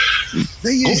 Fucking...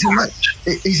 He's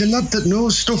a lad that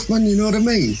knows stuff, man, you know what I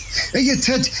mean? Hey,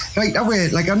 Ted, right away,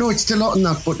 like I know it's still hot on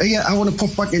that, but hey, I want to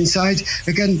pop back inside.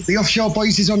 Again, the Offshore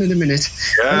Boys is on in a minute.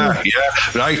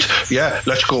 Right,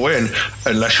 let's go in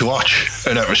and let's watch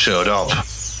an episode of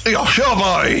The Offshore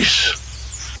Boys.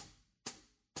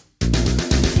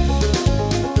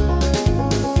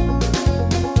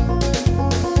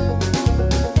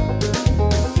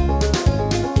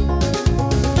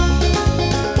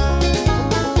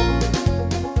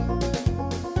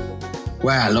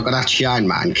 Well, look at that shine,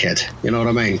 man, kid. You know what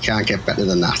I mean? Can't get better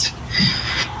than that.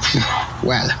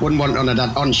 Well, wouldn't want none of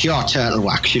that onshore turtle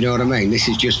wax, you know what I mean? This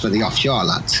is just for the offshore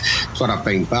lads. That's what I've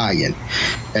been buying.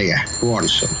 There you go on,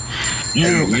 son.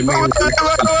 Hey,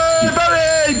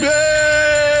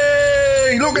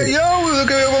 look at you! Look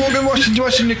at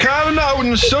washing your car and that out in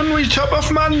the sun. Will you chop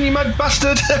off, man? You mad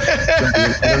bastard!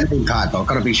 I've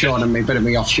got to be showing me a bit of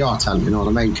me offshore tan, you know what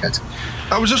I mean, kid?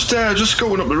 I was just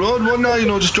going up the road one night,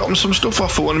 just dropping some stuff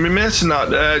off for one of my mates and that.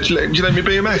 Do you like me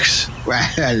BMX? Well,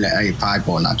 hey,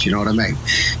 pieball lad, you know what I mean?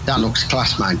 That looks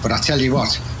class, man. But I tell you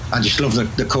what, I just love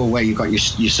the cool way you got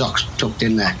your socks tucked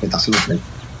in there. That's lovely.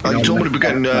 You don't want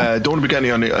to be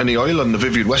getting any oil on the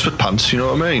Vivian Westwood pants, you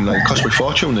know what I mean? Like, cost me a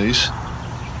fortune, these.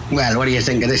 Well, what do you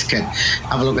think of this, kid?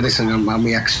 Have a look at this on my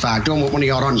X5. Don't want one of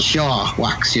your onshore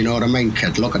wax, you know what I mean,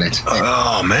 kid? Look at it.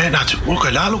 Oh, man, look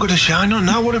at that. Look at the shine on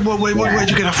that. Where'd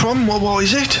you get it from? What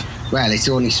is it? Well, it's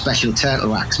only special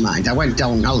turtle wax, mind. I went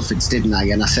down Halfords, didn't I?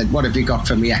 And I said, what have you got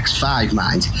for me X5,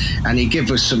 mind? And he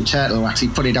gave us some turtle wax. He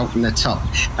put it out in the top.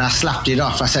 And I slapped it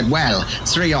off. I said, well,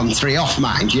 3 on 3 off,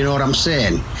 mind. You know what I'm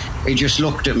saying? He just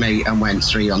looked at me and went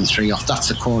 3 on 3 off. That's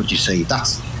the code, you see.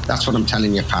 That's what I'm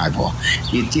telling you, Piebo.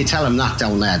 You tell them that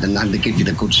down there, then they give you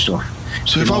the good stuff.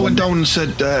 So if I went down and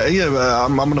said,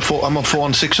 I'm on 4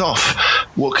 on 6 off,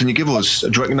 what can you give us? Do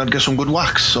you reckon I'd get some good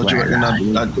wax? Or do you reckon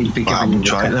I'd be giving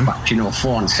try them?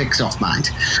 4 on 6 off, mind.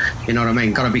 You know what I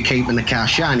mean? Got to be keeping the car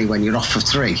shiny when you're off for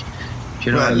 3. Do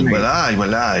you know what I mean? Well,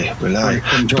 aye.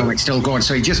 It's still going.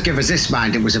 So he just give us this,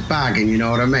 mind. It was a bargain, you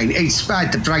know what I mean? He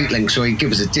spied the Breitling, so he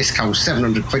give us a discount,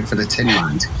 700 quid for the tin,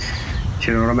 mind. Do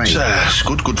you know what I mean? It's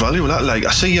good value. That, like, I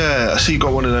see you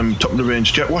got one of them top of the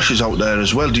range jet washers out there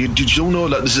as well. Did you know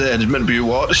that there's meant to be a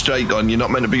water strike on? You're not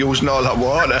meant to be using all that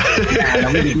water. Yeah,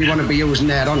 I really want to be using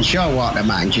their onshore water,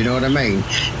 man. Do you know what I mean?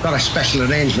 Got a special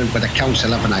arrangement with the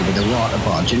council, haven't I, with the water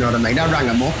board? Do you know what I mean? I rang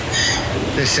them up.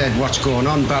 They said, "What's going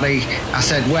on, Barry?" I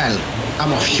said, "Well,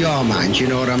 I'm offshore, man. Do you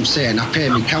know what I'm saying? I pay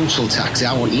me council tax.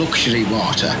 I want luxury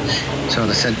water." So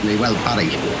they said to me, "Well, Barry,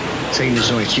 seeing as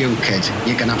though it's you, kid,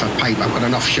 you can have a pipe. I've got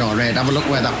an offshore rate. Have a look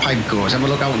where that pipe goes. Have a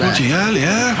look out there." Bloody hell,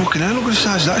 yeah. Fucking hell, look at the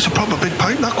size of that. It's a proper big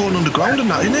pipe, that going underground and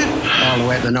that, isn't it? All the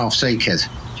way to the North Sea, kid.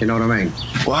 Do you know what I mean?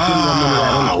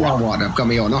 Wow. Water. I've got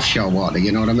my own offshore water,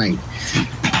 you know what I mean?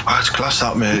 That's class,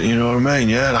 that, mate. You know what I mean?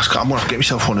 Yeah, I'm going to have to get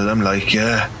myself one of them, like,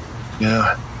 yeah.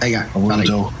 There you go. I will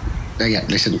do. There you go.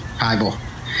 Listen, Piebo.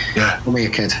 Yeah. Come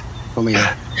here, kid. Come here.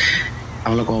 Yeah.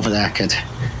 Have a look over there, kid.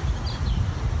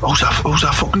 Who's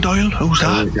that fucking Doyle? Who's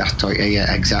that?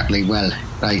 Yeah, exactly. Well,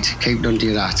 right, keep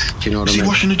under that. Do you know what I mean? Is he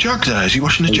washing the jug there? Is he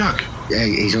washing the jug? Yeah,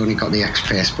 he's only got the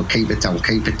X-Pace, but keep it down.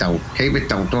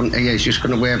 Don't, he's just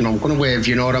going to wave, and I'm going to wave,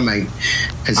 you know what I mean?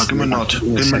 I'll give him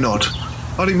a nod.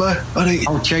 Howdy, mate. Howdy.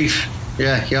 Oh, Chief.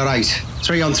 Yeah, you're right.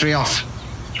 3 on 3 off.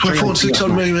 4 on 6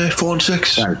 on me, mate. 4 on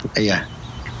 6. Right, yeah.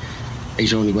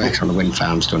 He's only works on the wind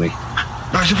farms, doesn't he?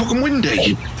 Nice and fucking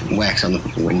windy. Works on the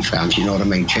wind farms, you know what I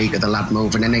mean? Cheek of the lad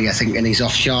moving in here, thinking he's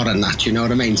offshore and that, you know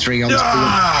what I mean? 3 on 3.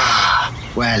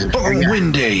 Well, fucking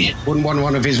windy. Wouldn't want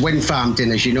one of his wind farm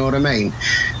dinners, you know what I mean?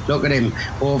 Look at him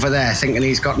over there, thinking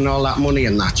he's gotten all that money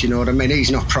and that, you know what I mean? He's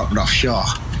not proper offshore.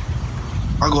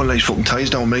 I got to lay fucking ties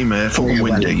down me, mate. Fucking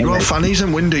windy. Well, you're all fannies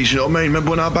and windies, you know what I mean?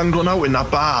 Remember when I banged one out in that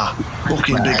bar?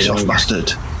 Fucking big soft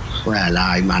bastard. Well,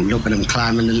 aye, man, look at him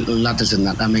climbing the little ladders and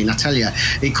that. I mean, I tell you,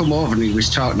 he come over and he was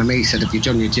talking to me. He said, "Have you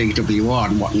done your GWR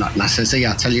and whatnot?" And I says,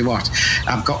 "Yeah, I tell you what,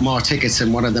 I've got more tickets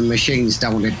than one of the machines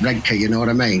down at Redcar, you know what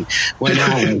I mean?" Well,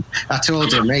 I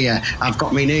told him, "Here, I've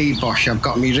got me knee bosh, I've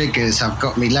got me riggers, I've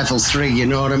got me level 3, you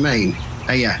know what I mean?"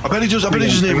 Here. I bet he doesn't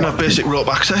even have basic rope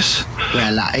access.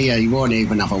 Well, here, he won't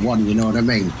even have a 1, you know what I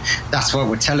mean? That's what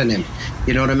we're telling him.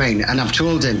 You know what I mean? And I've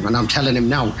told him, and I'm telling him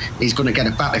now, he's going to get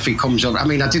it back if he comes up. I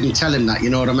mean, I didn't tell him that, you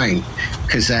know what I mean?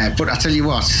 But I tell you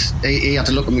what, he had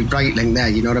to look at me Breitling there,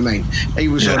 you know what I mean? He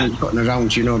was only putting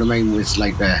around, you know what I mean, with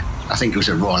like I think it was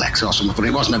a Rolex or something, but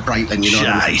it wasn't a Breitling, you know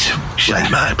what I mean? Shite,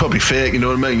 man. Probably fake, you know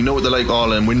what I mean? You know what they're like, all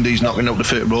them Windies knocking out the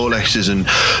fake Rolexes and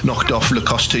knocked off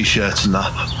Lacoste t-shirts and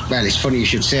that. Well, it's funny you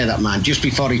should say that, man. Just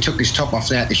before he took his top off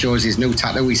there to show us his new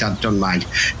tattoo he's had done, mind.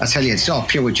 I tell you, it's all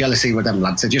pure jealousy with them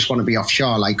lads. They just want to be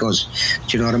offshore like us.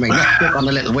 Do you know what I mean? Let's work on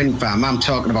a little wind farm. I'm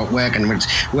talking about working with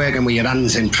your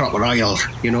hands in proper oil.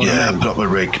 You know what I mean?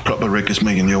 Proper riggers,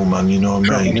 me and you, man. You know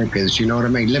what I mean? Proper riggers, you know what I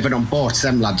mean? Living on boats,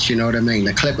 them lads. You know what I mean?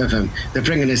 The clip of them. They're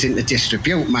bringing us into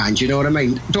distribute, man. Do you know what I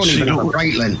mean? Don't even have a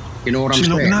Breitling. You know what I'm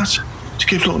saying? Just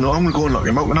keep looking. I'm going to go and knock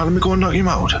him out. Let me go and knock him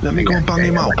out. Let me go and bang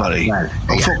him out, Barry.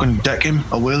 I'll fucking deck him.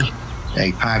 I will.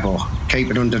 Hey, Pago, keep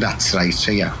it under that right.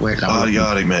 See ya. Wait.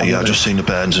 Yeah, right, mate. Yeah, I just seen the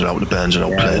bands are out. The bands are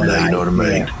out playing there. You know what I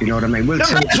mean? You know what I mean? We'll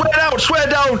swear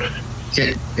down.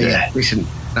 Yeah. Listen,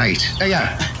 right.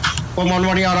 Yeah. One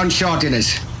of your onshore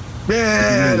dinners.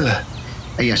 Well.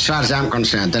 Yeah, as far as I'm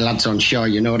concerned, the lads on shore,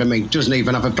 you know what I mean, doesn't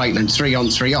even have a Breitling 3 on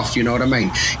 3 off, you know what I mean?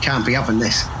 Can't be having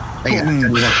this.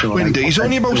 Windy, he's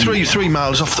only about three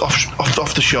miles off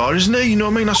the shore, isn't he? You know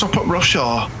what I mean? That's not proper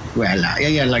offshore. Well,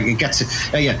 like he gets,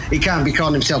 he can't be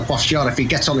calling himself offshore if he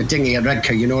gets on a dinghy at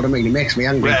Redcar. You know what I mean? He makes me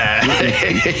angry.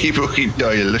 You fucking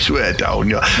Doyle, swear down.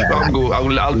 Yeah.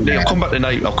 I'll come back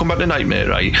tonight. I'll come back tonight, mate.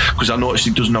 Right? Because I noticed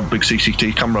he doesn't have a big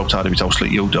CCTV camera outside of his house like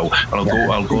you do. And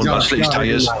I'll go and slit his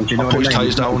tyres. I'll put his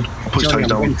tyres down.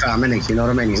 You know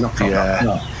what I mean? He's not proper.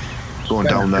 Yeah. Going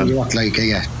down then. I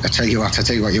tell you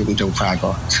what you can do,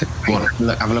 Fargo.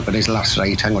 Have a look at his last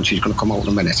right. Hang on, she's going to come out in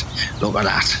a minute. Look at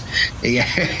that.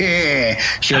 Yeah,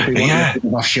 she'll be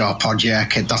one offshore pod, yeah,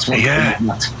 kid. That's what. Yeah.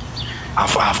 I've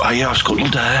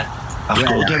scuttled there. I've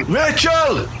scuttled there.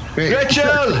 Rachel,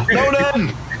 no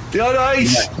then. You all right?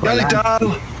 You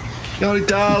all right,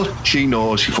 Dal? She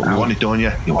knows. You fucking want it, don't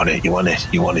you? You want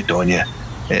it, don't you?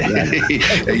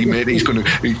 Hey, mate,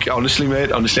 honestly,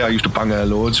 I used to bang her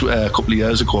loads a couple of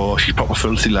years ago. She's proper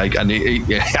filthy, like, and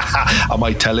I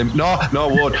might tell him, no, I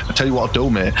won't. I tell you what I'll do,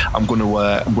 mate. I'm gonna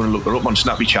look her up on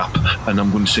Snappy Chap, and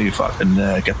I'm gonna see if I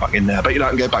can get back in there. I bet you I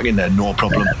can get back in there, no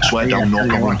problem. Swear down, no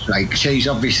problem. Like, she's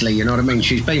obviously, you know what I mean.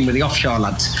 She's been with the offshore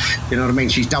lads, you know what I mean.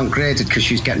 She's downgraded because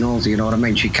she's getting older, you know what I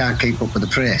mean. She can't keep up with the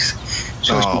pace.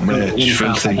 So mate, she's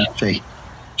filthy.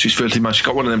 She's filthy, man. She's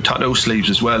got one of them tattoo sleeves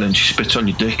as well, and she spits on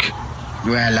your dick.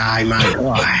 Well, aye, man.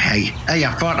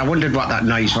 I wondered what that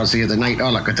noise was the other night.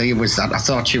 All I could hear was that. I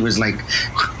thought she was like,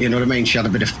 you know what I mean? She had a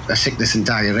bit of a sickness and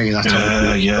diarrhea. That's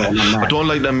I don't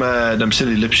like them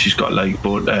silly lips she's got, like,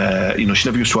 but she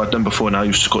never used to have them before, and I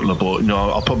used to scuttle her, but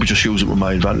I'll probably just use it with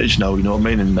my advantage now. You know what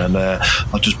I mean? And then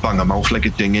I'll just bang her mouth like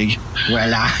a dinghy.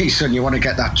 Well, aye, son, you want to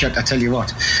get that shut? I tell you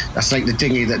what, that's like the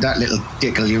dinghy that little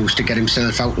dick'll use to get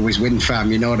himself out to his wind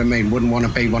farm. You know what I mean? Wouldn't want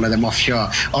to be one of them onshore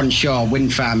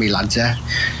wind farmy lads, eh?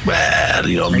 Well,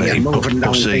 you know what I mean. Moving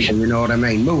round here, you know what I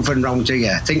mean? Moving round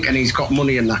here, thinking he's got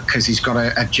money in that because he's got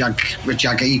a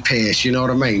Jag E-Pace, you know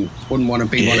what I mean? Wouldn't want to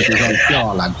be one of his own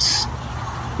pure lads.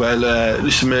 Well,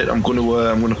 listen, mate, I'm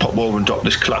gonna pop over and drop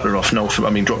this clatter off now.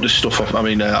 Drop this stuff off.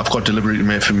 I've got delivery to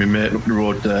make for me mate up the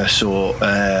road there, so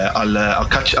I'll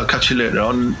catch you later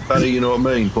on, Barry. You know what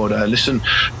I mean? But listen,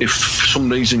 if for some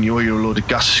reason you hear a load of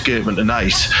gas escaping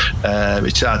tonight,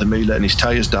 it's either me letting his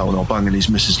tyres down or banging his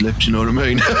missus' lips. You know what I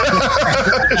mean?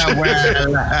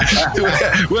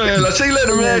 Well, I'll see you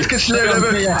later, mate. Catch you later,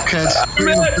 mate.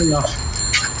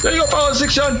 There you go, 5 and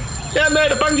 6, son. Yeah,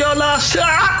 mate, I banged your last.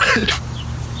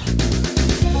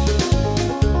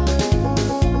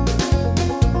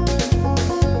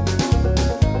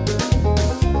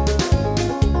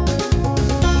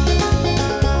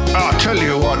 Tell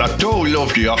you what, I do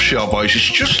love the Offshore Boys.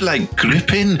 It's just like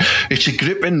gripping. It's a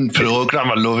gripping program.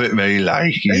 I love it, mate.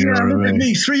 Like, look at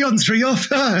me, 3 on 3 off.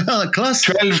 Class.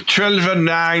 12 and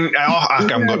 9. I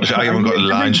haven't got the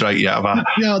lines right yet, have I?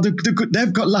 Yeah,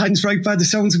 they've got lines right by the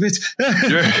sounds of it.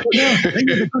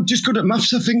 They're just good at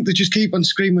maths, I think. They just keep on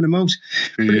screaming them out.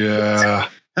 Yeah.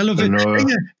 I love it.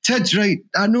 Yeah, Ted's right.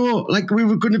 I know, like, we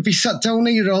were going to be sat down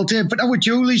here all day, but our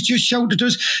Julie's just shouted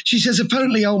us. She says,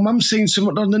 apparently our mum's seen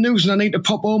something on the news and I need to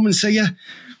pop home and see you.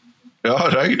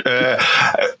 All right.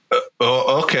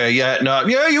 Oh, okay, yeah, no,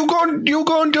 yeah, you go and do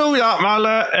that,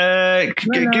 Mala.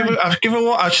 Give her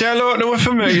what? I'll say hello to her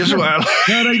for me as well.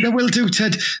 All right, I will do,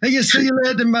 Ted. Hey, see you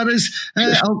later, Maras.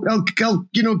 I'll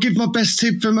give my best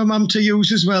tip for my mum to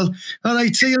use as well. All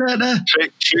right, see you later.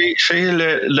 See you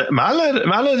later,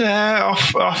 Mala there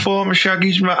off home,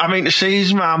 Shaggy's. To see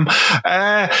his mum.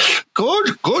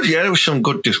 Good. Yeah, there was some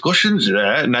good discussions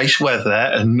there. Nice weather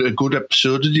and a good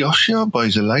episode of the Offshore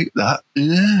Boys. I like that.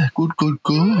 Yeah, good.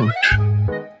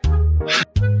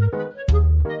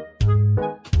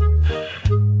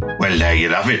 Well, there you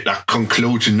have it. That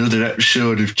concludes another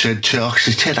episode of Ted Talks,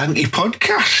 the Ted Hankey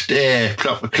podcast.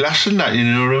 Proper class and that, you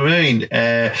know what I mean?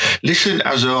 Listen,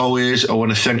 as always, I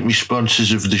want to thank my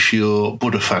sponsors of the show,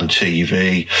 Butterfan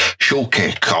TV,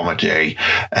 Showcase Comedy,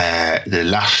 the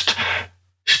last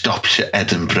stops at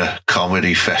Edinburgh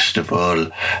Comedy Festival,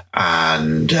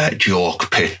 and Joke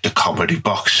Pit, the comedy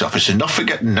box office, and not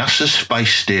forgetting NASA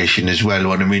Spice Station as well,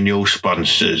 one of my new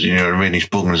sponsors, you know what I mean? He's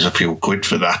bugging us a few quid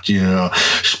for that, you know.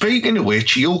 Speaking of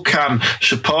which, you can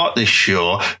support this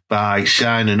show by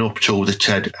signing up to the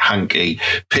Ted Hankey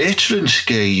Patreon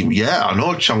scheme. Yeah, I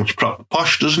know it sounds proper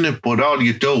posh, doesn't it? But all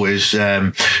you do is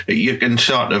you can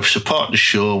sort of support the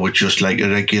show with just like a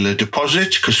regular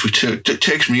deposit, because it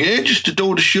takes me ages to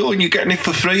do the show and you're getting it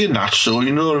for free and that, so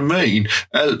you know what I mean,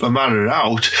 help a matter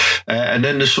out. And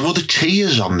then there's some other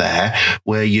tiers on there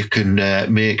where you can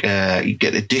you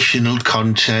get additional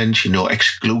content, you know,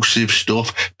 exclusive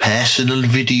stuff, personal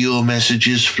video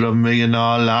messages from me and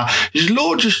all that. There's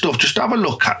loads of stuff. Just have a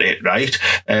look at it, right?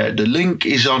 The link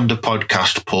is on the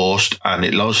podcast post, and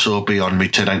it'll also be on my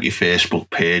Ted Hankey Facebook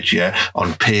page,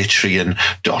 on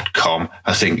patreon.com,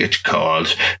 I think it's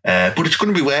called. But it's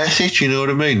going to be worth it, you know what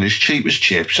I mean? It's cheap as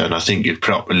chips, and I think you'd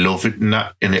probably love it, and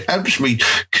it helps me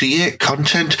create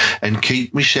content and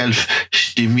keep myself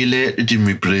stimulated in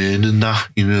my brain and that,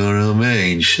 you know what I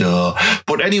mean? So,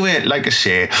 but anyway, like I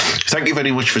say, thank you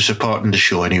very much for supporting the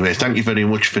show anyway. Thank you very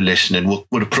much for listening.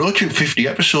 We're approaching 50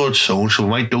 episodes soon, so we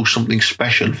might do something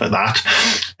special for that.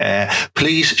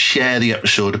 Please share the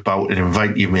episode about it and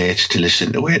invite your mates to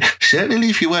listen to it. Certainly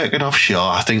if you're working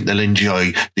offshore, I think they'll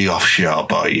enjoy the Offshore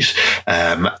Boys.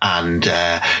 And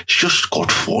it's just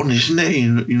good fun, isn't it?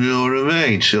 You know what I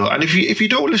mean? So, and if you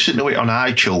don't listen to it on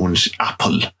iTunes,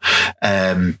 Apple,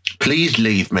 please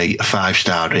leave me a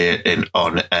 5-star rating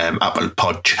on Apple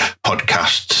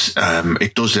Podcasts.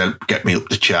 It does help get me up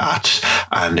the charts,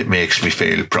 and it makes me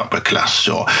feel proper class.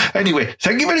 So anyway,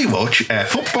 thank you very much.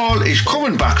 Football is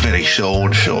coming back very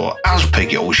soon, so as per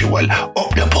usual,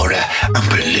 up the butter and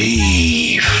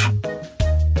believe.